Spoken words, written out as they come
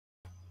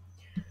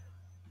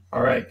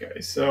All right,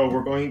 guys, so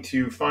we're going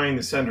to find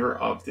the center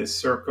of this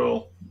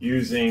circle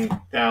using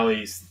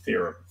Thales'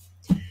 theorem.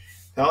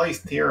 Thales'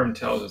 theorem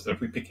tells us that if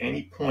we pick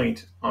any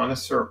point on a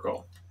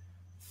circle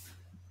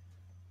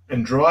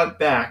and draw it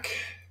back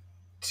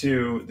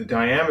to the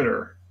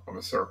diameter of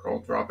a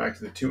circle, draw it back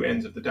to the two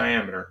ends of the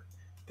diameter,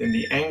 then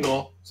the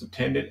angle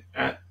subtended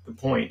at the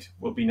point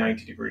will be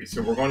 90 degrees.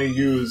 So we're going to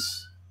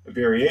use a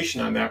variation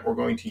on that. We're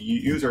going to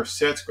use our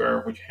set square,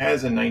 which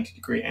has a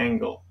 90-degree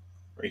angle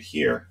right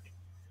here.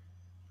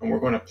 And we're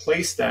going to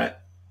place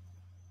that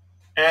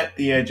at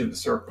the edge of the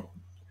circle.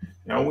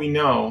 Now we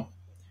know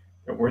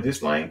that where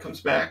this line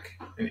comes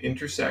back and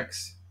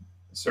intersects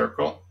the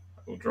circle,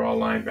 we'll draw a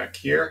line back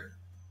here,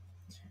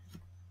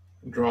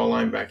 and draw a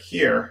line back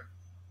here.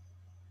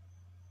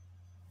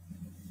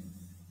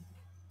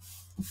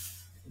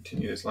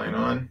 Continue this line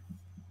on.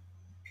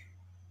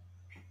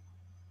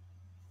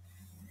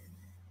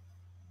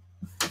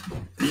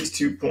 These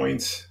 2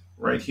 points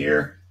right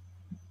here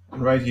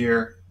and right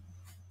here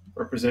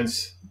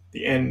represents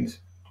the end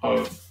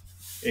of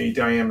a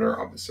diameter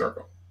of the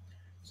circle.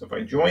 So if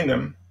I join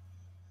them,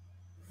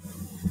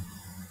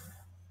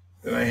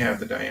 then I have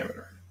the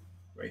diameter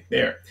right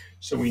there.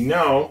 So we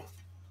know,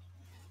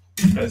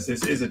 as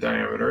this is a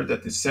diameter,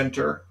 that the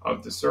center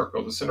of the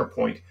circle, the center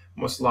point,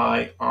 must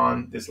lie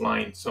on this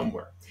line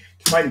somewhere.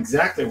 To find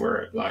exactly where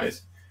it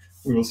lies,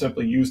 we will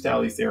simply use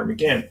Thales' theorem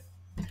again.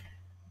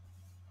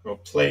 I'll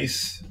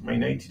place my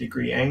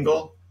 90-degree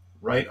angle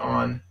right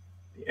on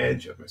the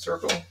edge of my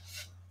circle.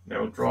 And I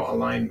will draw a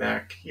line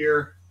back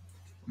here,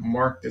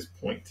 mark this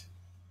point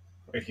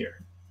right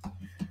here.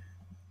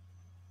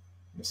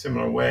 In a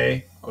similar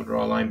way, I'll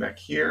draw a line back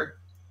here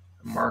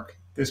and mark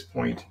this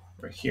point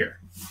right here.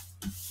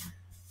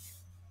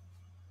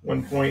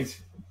 1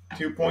 point,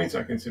 2 points,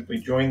 I can simply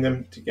join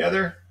them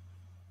together.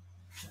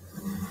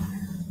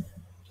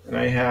 And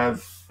I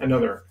have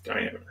another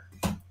diameter.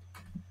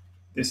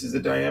 This is a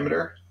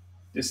diameter,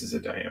 this is a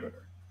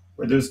diameter.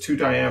 Where those two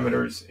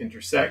diameters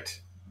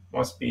intersect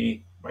must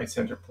be my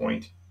center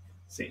point,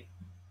 C.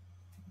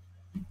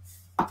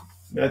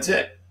 That's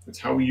it. That's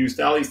how we use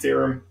Thales'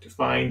 theorem to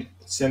find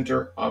the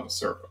center of a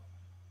circle.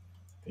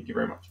 Thank you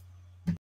very much.